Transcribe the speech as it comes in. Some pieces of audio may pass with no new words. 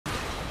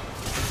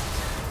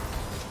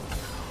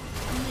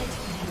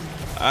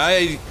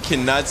I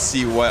cannot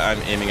see what I'm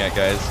aiming at,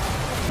 guys.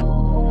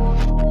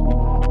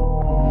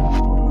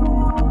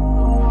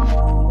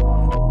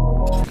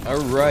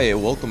 Alright,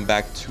 welcome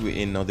back to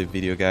another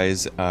video,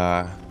 guys.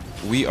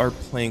 We are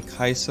playing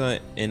Kaisa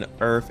in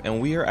URF,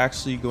 and we are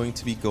actually going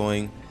to be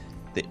going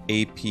the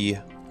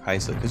AP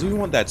Kaisa because we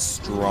want that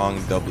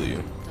strong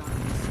W,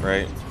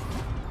 right?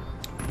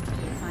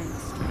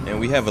 And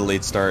we have a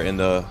late start in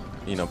the,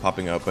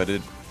 popping up, but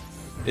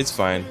it's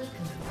fine.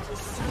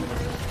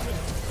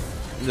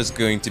 I'm just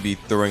going to be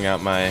throwing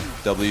out my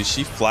W.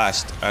 She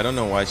flashed. I don't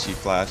know why she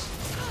flashed.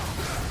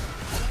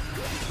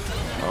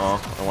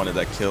 Oh, I wanted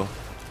that kill.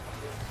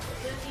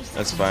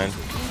 That's fine.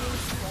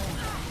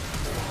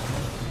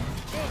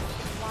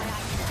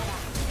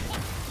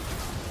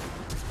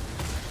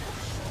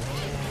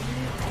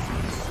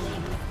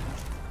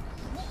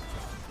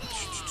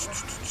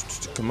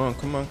 Come on,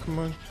 come on, come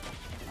on.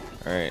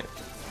 All right.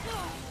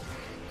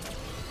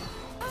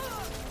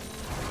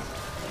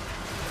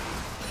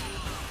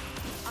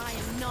 I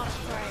am not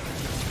afraid.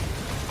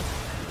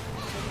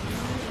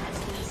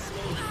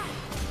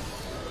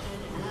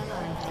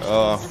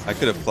 Oh, I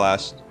could have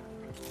flashed.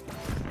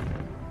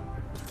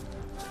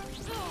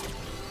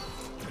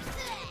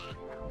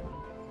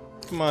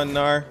 Come on,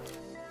 Nar.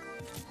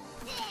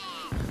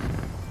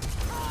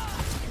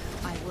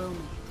 I will.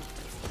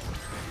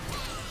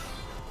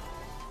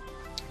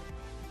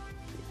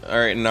 All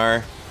right,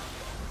 Nar.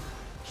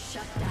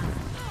 Shut down.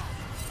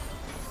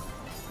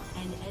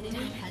 An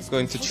enemy has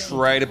Going to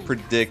try to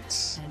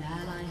predict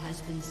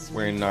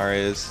where Nar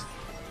is.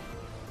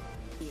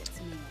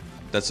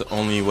 That's the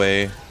only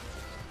way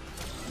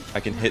I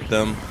can hit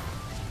them.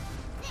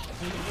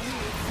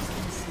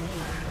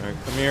 All right,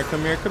 come here,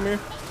 come here, come here.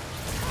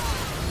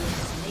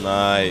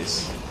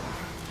 Nice.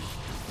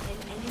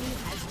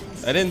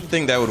 I didn't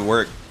think that would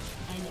work.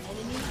 An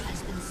enemy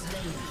has been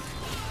slain.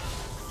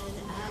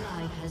 An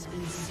ally has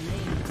been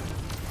slain.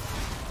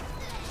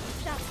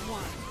 That's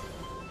one.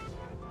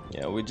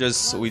 Yeah, we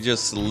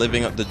just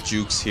living up the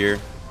jukes here.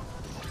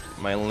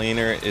 My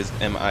laner is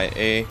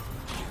MIA.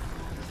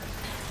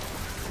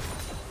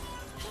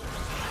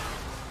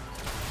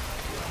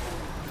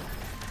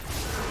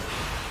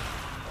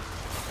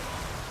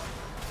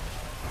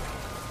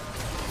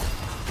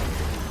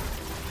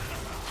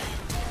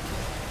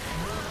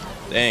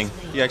 Dang,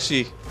 he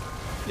actually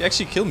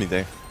killed me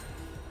there.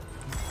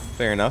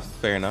 Fair enough,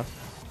 fair enough.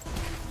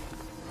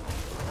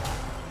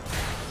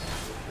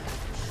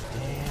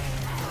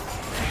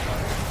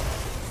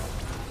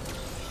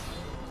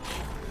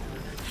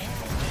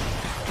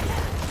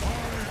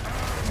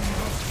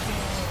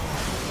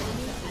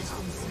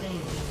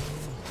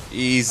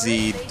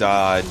 Easy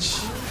dodge.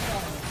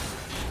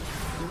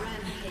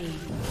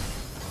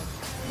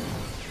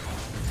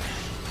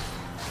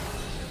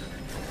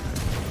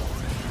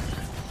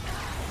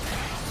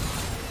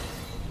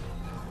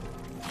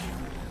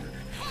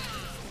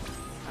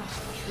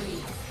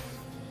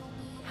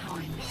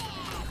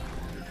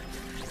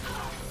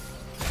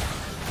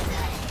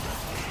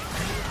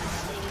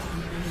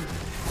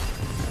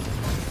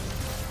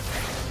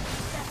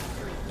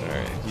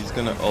 Alright, he's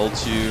gonna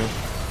ult you.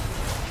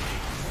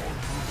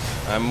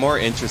 I'm more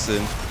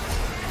interested.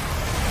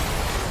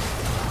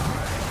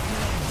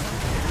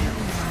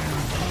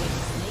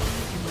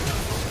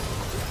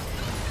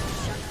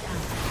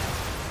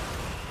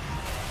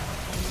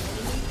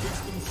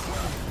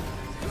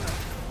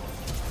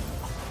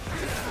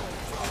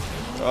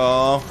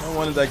 Oh, I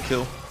wanted that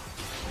kill.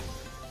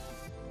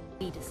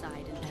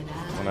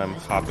 When I'm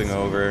hopping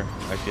over,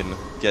 I can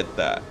get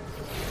that.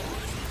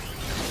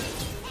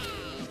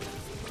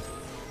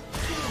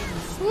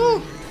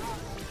 Woo!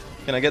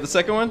 Can I get the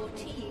second one?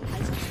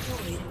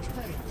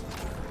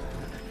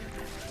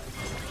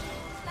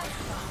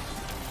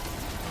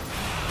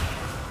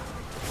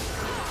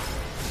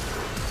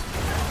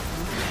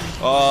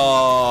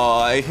 Oh,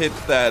 I hit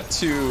that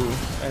too.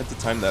 I had to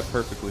time that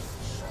perfectly.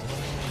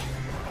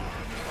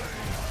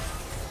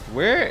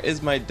 Where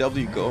is my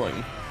W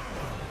going?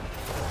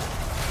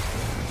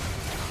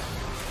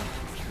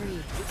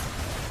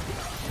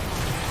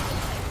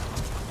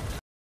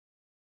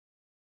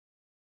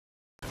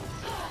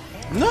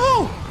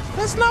 No!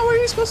 That's not where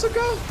you're supposed to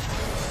go!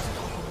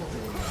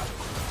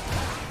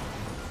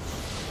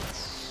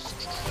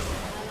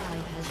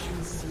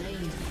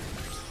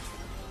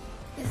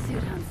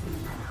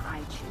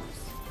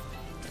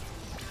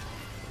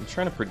 I'm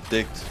trying to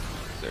predict.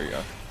 There you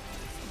go.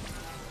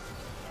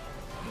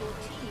 Your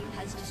team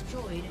has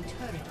destroyed a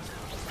turret.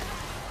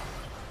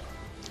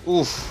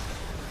 Oof.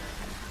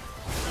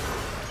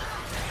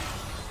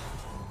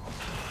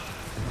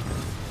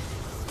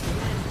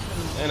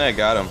 And I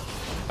got him.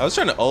 I was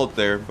trying to ult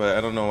there, but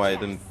I don't know why it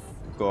didn't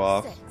go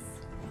off.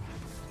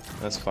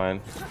 That's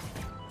fine.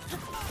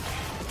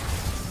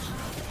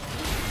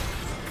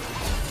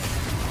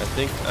 I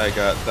think I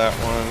got that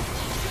one.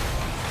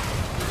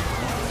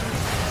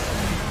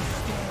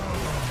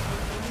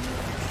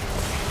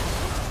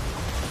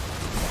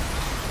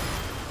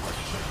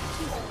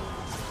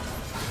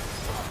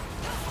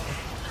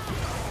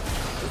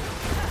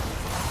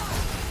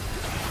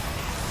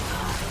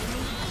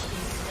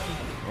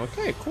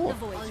 Okay, cool.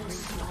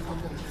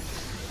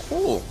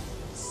 Cool.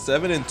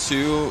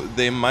 7-2.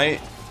 They might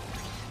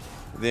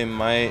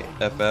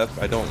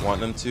FF. I don't want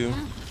them to.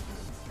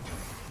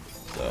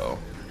 So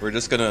we're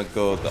just gonna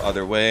go the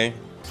other way.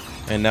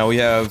 And now we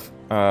have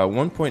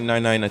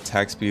 1.99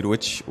 attack speed,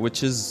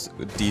 which is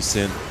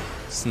decent.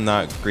 It's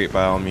not great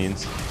by all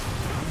means,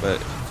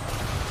 but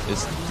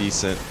it's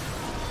decent.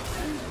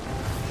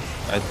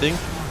 I think.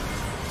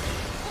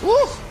 Woo!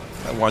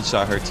 I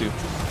one-shot her too.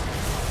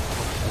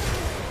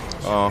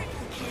 Oh,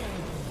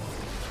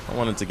 I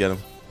wanted to get him.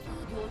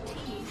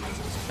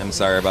 I'm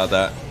sorry about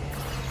that.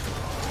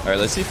 All right,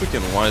 let's see if we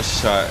can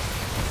one-shot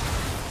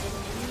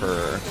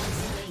her.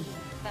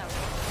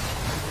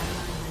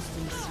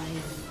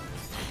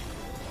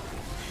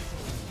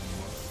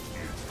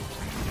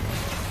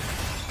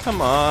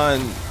 Come on,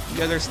 you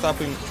guys are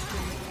stopping.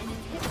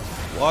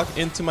 Walk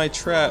into my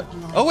trap.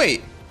 Oh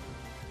wait,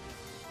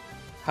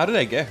 how did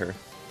I get her?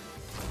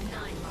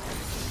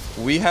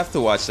 We have to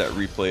watch that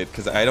replayed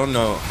because I don't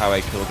know how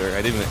I killed her.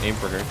 I didn't even aim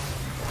for her.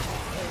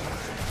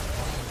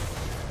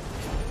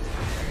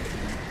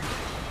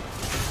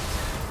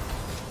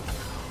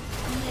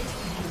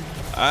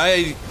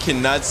 I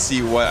cannot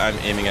see what I'm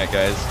aiming at,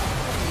 guys.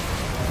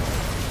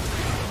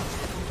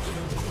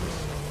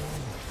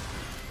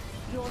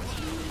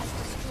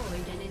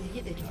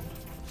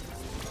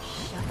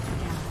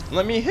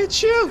 Let me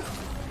hit you.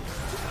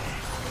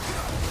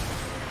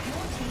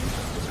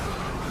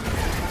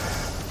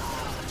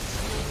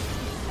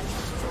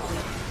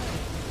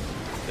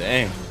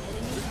 Dang.